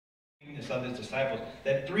of his disciples,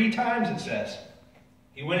 that 3 times it says,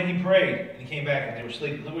 he went and he prayed, and he came back and they were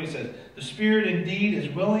sleeping. Look what he says. The spirit indeed is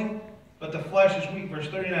willing, but the flesh is weak. Verse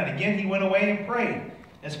 39. Again, he went away and prayed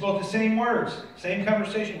and spoke the same words. Same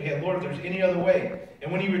conversation we had. Lord, if there's any other way.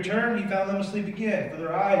 And when he returned, he found them asleep again, for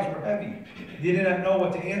their eyes were heavy. They did not know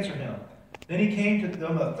what to answer him. Then he came to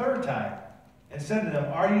them a 3rd time and said to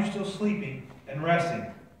them, are you still sleeping and resting?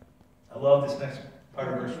 I love this next part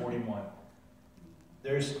of verse 41.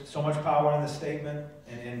 There's so much power in this statement.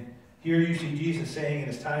 And here you see Jesus saying it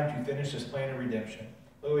is time to finish this plan of redemption.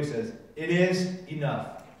 Look what he says. It is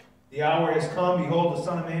enough. The hour has come. Behold, the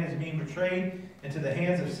Son of Man is being betrayed into the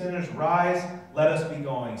hands of sinners. Rise, let us be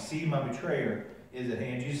going. See, my betrayer is at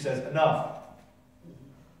hand. Jesus says, enough.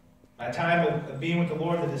 My time of being with the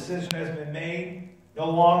Lord, the decision has been made. No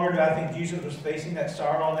longer do I think Jesus was facing that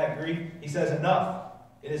sorrow and that grief. He says, enough.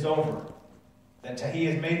 It is over. That he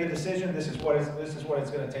has made the decision. This is what is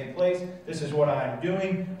going to take place. This is what I am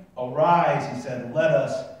doing. Arise, he said, let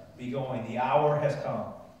us be going. The hour has come.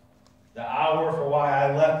 The hour for why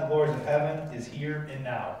I left the glories of heaven is here and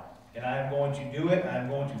now. And I am going to do it. I am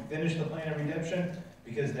going to finish the plan of redemption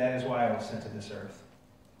because that is why I was sent to this earth.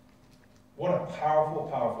 What a powerful,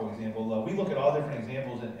 powerful example of love. We look at all different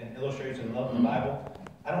examples and illustrations of love in the Bible.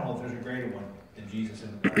 I don't know if there's a greater one than Jesus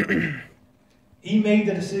in the Bible. He made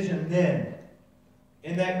the decision then,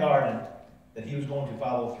 in that garden, that he was going to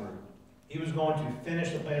follow through. He was going to finish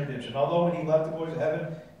the plan of redemption. Although when he left the glories of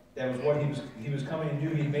heaven, that was what he was coming to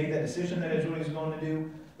do. He made that decision that is what he was going to do.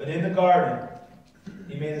 But in the garden,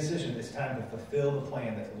 he made a decision. It's time to fulfill the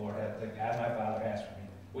plan that the Lord had, that God my Father has for me.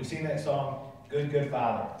 We sing that song, Good, Good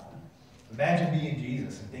Father. Imagine being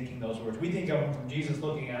Jesus and thinking those words. We think of him from Jesus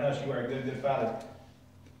looking at us, you are a good, good Father.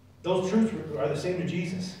 Those truths are the same to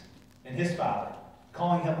Jesus and his Father,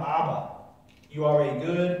 calling him Abba. You are a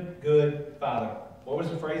good, good Father. What was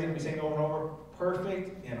the phrase that we sang over and over?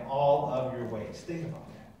 Perfect in all of your ways. Think about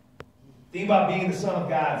that. Think about being the Son of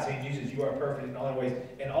God, saying, Jesus, you are perfect in all your ways.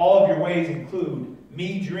 And all of your ways include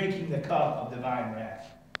me drinking the cup of divine wrath.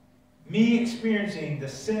 Me experiencing the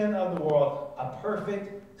sin of the world, a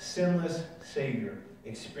perfect, sinless Savior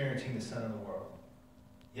experiencing the sin of the world.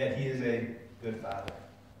 Yet he is a good Father.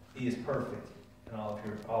 He is perfect in all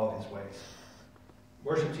of his ways.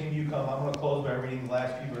 Worship team, you come. I'm going to close by reading the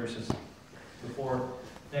last few verses before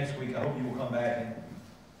next week. I hope you will come back and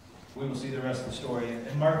we will see the rest of the story.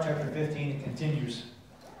 In Mark chapter 15, it continues.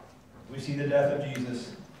 We see the death of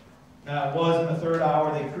Jesus. Now it was in the 3rd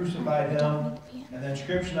hour they crucified him, and the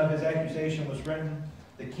inscription of his accusation was written,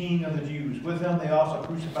 the King of the Jews. With him they also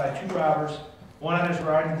crucified 2 robbers, one on his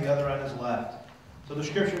right and the other on his left. So the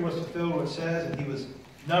scripture was fulfilled, which says that he was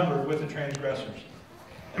numbered with the transgressors.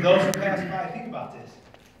 And those who passed by, think about this.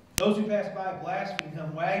 Those who passed by blasphemed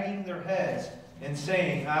him, wagging their heads and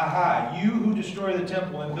saying, aha, you who destroy the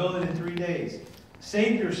temple and build it in 3 days,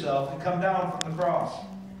 save yourself and come down from the cross.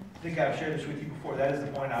 I think I've shared this with you before. That is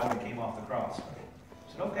the point I would have came off the cross.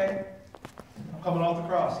 I said, okay, I'm coming off the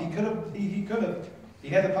cross. He could have. He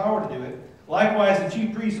had the power to do it. Likewise, the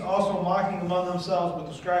chief priests also mocking among themselves, but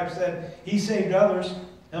the scribes said, he saved others.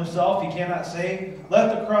 Himself he cannot save.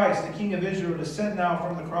 Let the Christ, the King of Israel, descend now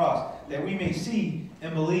from the cross, that we may see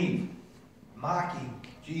and believe. Mocking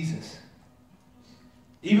Jesus.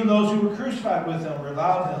 Even those who were crucified with him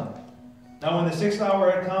reviled him. Now when the 6th hour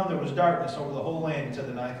had come, there was darkness over the whole land until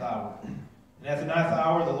the 9th hour. And at the 9th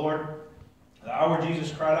hour, the hour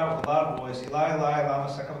Jesus cried out with a loud voice, Eli, Eli,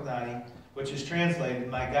 lama sabachthani, which is translated,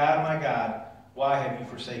 my God, why have you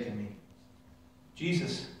forsaken me?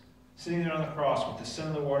 Jesus, sitting there on the cross with the sin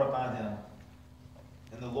of the world upon him,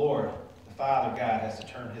 and the Lord, the Father God, has to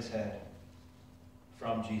turn his head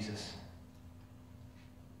from Jesus.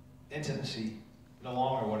 Intimacy, no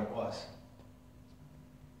longer what it was.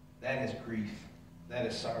 That is grief. That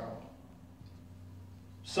is sorrow.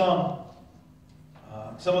 Some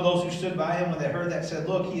of those who stood by him when they heard that said,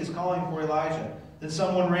 look, he is calling for Elijah. Then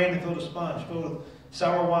someone ran and filled a sponge filled with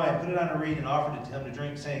sour wine, put it on a reed, and offered it to him to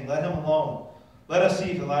drink, saying, let him alone. Let us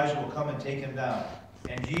see if Elijah will come and take him down.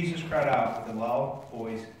 And Jesus cried out with a loud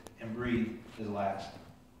voice and breathed his last.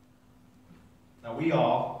 Now we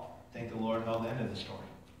all think the Lord held the end of the story.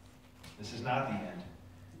 This is not the end.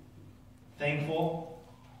 Thankful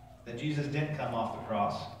that Jesus didn't come off the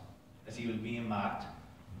cross as he was being mocked.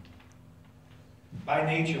 By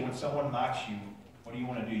nature, when someone mocks you, what do you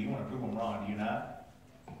want to do? You want to prove them wrong, do you not?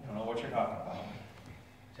 You don't know what you're talking about.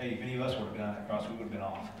 I tell you, if any of us would have been on the cross, we would have been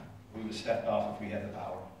off. We would have stepped off if we had the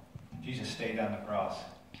power. Jesus stayed on the cross.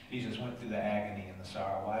 Jesus went through the agony and the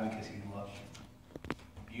sorrow. Why? Because he loved you.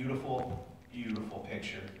 Beautiful, beautiful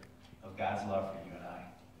picture of God's love for you and I.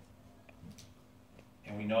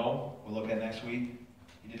 And we know, we'll look at next week,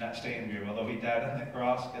 he did not stay in the grave. Although he died on that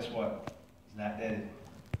cross, guess what? He's not dead.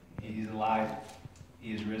 He's alive.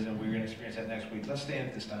 He is risen. We're going to experience that next week. Let's stand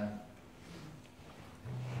at this time.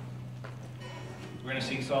 We're going to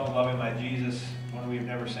sing Song Loving My Jesus, one we've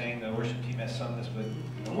never sang. The worship team has sung this, but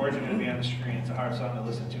the words are going to be on the screen. It's a hard song to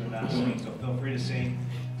listen to and not sing, so feel free to sing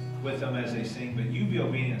with them as they sing. But you be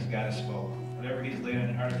obedient as God has spoke. Whatever He's laid on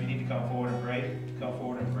your heart, if you need to come forward and pray, come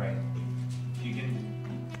forward and pray. If you can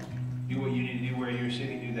do what you need to do where you're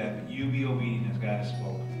sitting, do that. But you be obedient as God has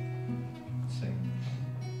spoke. Sing.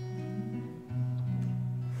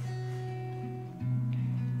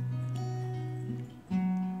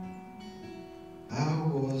 I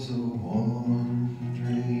was a wandering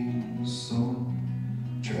soul,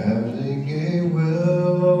 traveling a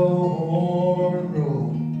well-worn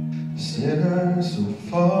road, a sinner so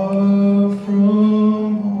far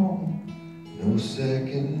from home, no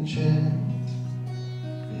second chance.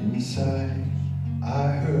 Inside, I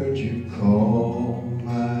heard you call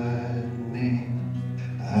my name.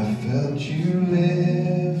 I felt you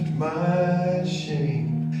lift my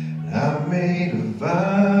shame, and I made a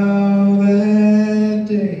vow that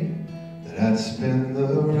day that I'd spend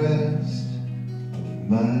the rest of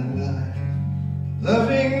my life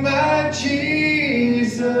loving my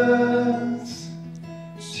Jesus,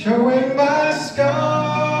 showing my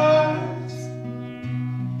scars,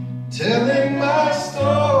 telling my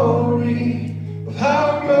story of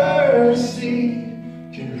how mercy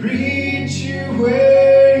can reach you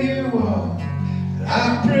where you are. And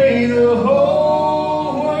I pray the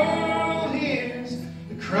whole world hears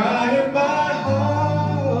the cry of my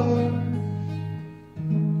heart,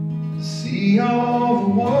 to see all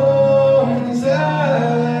the ones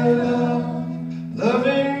I love,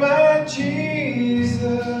 loving my Jesus.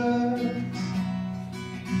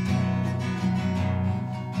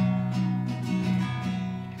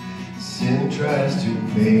 Sin tries to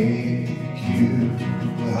make you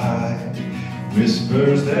hide,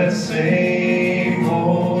 whispers that same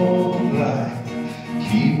old lie.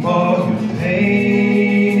 Keep all your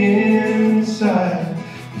pain inside,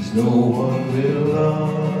 'cause no one will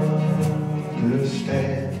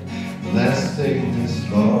understand. The last thing this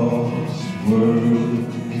lost world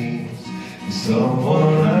needs is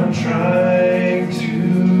someone I'm trying to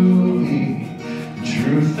lead, the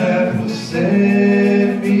truth that will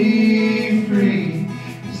set me free.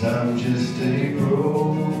 'Cause I'm just a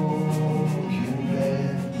broken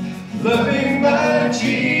man, loving my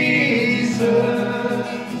Jesus,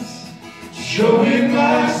 showing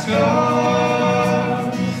my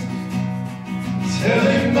scars,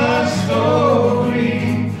 telling my story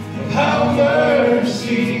of how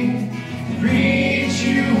mercy can reach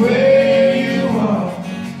you where you are.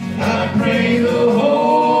 And I pray the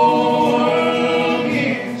whole world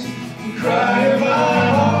hears the cry of my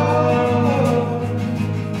heart,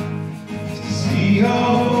 to see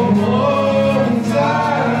all the ones I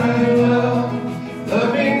love,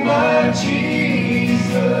 loving my Jesus.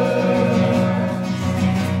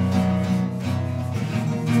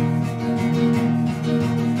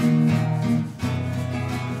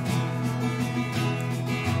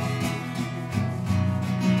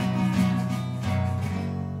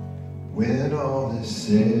 When all is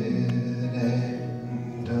said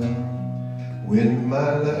and done, when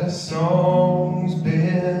my last song's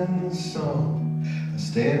been sung, I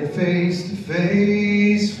stand face to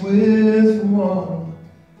face with one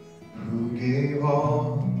who gave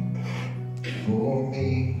all for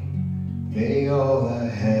me. May all I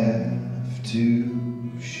have to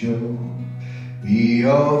show be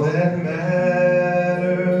all that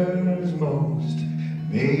matters most,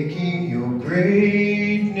 making your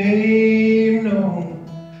great name known.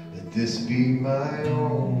 Let this be my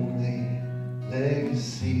only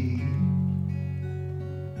legacy,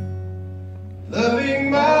 loving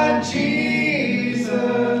my Jesus,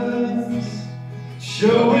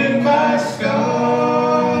 showing my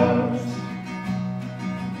scars,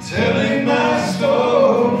 telling my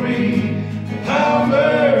story of how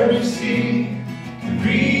mercy can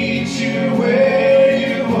reach you where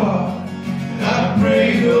you are. And I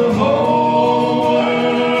pray the whole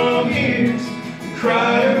world hears the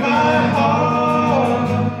cry of my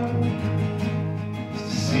heart, to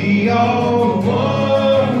see all the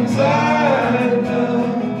ones I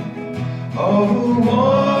love, all the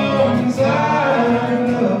ones I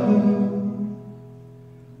love,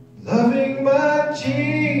 loving my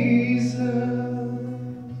Jesus.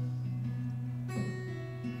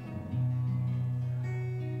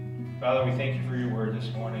 Father, we thank you for your word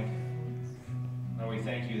this morning. Lord, we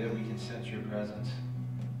thank you that we can sense your presence.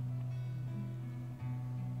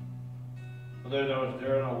 Well,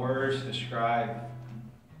 there are no words to describe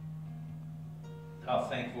how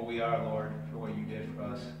thankful we are, Lord, for what you did for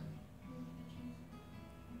us.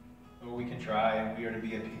 Lord, we can try, and we are to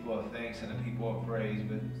be a people of thanks and a people of praise,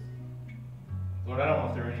 but Lord, I don't know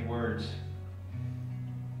if there are any words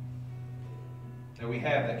that we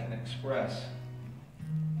have that can express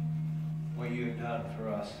what you have done for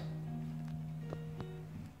us.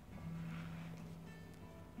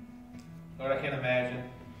 Lord, I can't imagine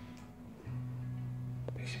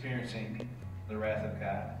experiencing the wrath of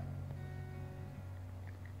God.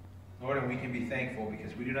 Lord, and we can be thankful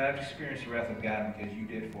because we do not have to experience the wrath of God because you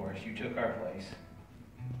did for us. You took our place.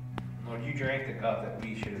 Lord, you drank the cup that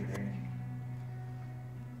we should have drank.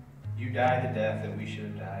 You died the death that we should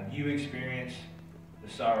have died. You experienced the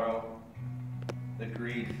sorrow, the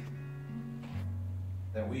grief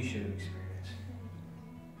that we should have experienced.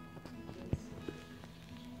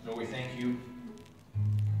 Lord, we thank you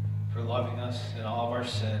for loving us in all of our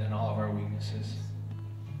sin and all of our weaknesses.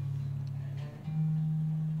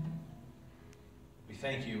 We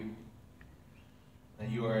thank you that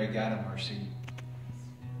you are a God of mercy.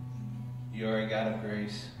 You are a God of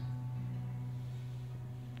grace.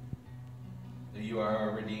 That you are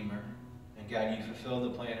our Redeemer. And God, you fulfill the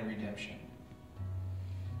plan of redemption.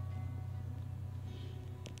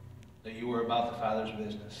 That you were about the Father's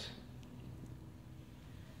business.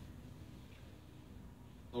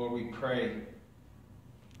 Lord, we pray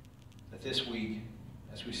that this week,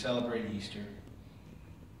 as we celebrate Easter,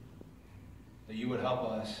 that you would help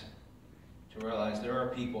us to realize there are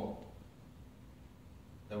people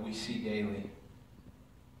that we see daily.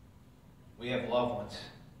 We have loved ones,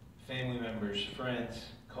 family members, friends,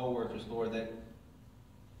 co-workers, Lord, that,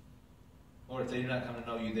 Lord, if they do not come to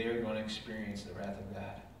know you, they are going to experience the wrath of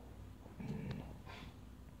God.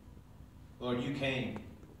 Lord, you came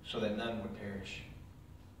so that none would perish.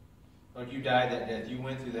 Lord, you died that death. You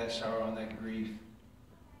went through that sorrow and that grief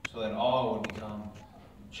so that all would become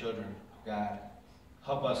children of God.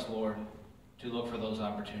 Help us, Lord, to look for those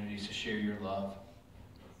opportunities to share your love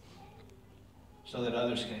so that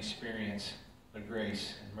others can experience the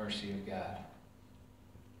grace and mercy of God.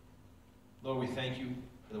 Lord, we thank you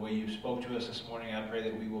for the way you spoke to us this morning. I pray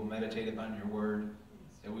that we will meditate upon your word,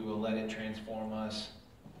 that we will let it transform us,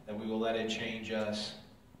 that we will let it change us,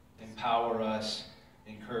 empower us,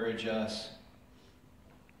 encourage us,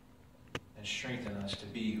 and strengthen us to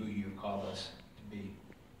be who you've called us to be.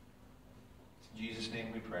 In Jesus' name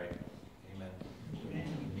we pray. Amen.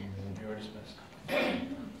 You're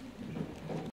dismissed.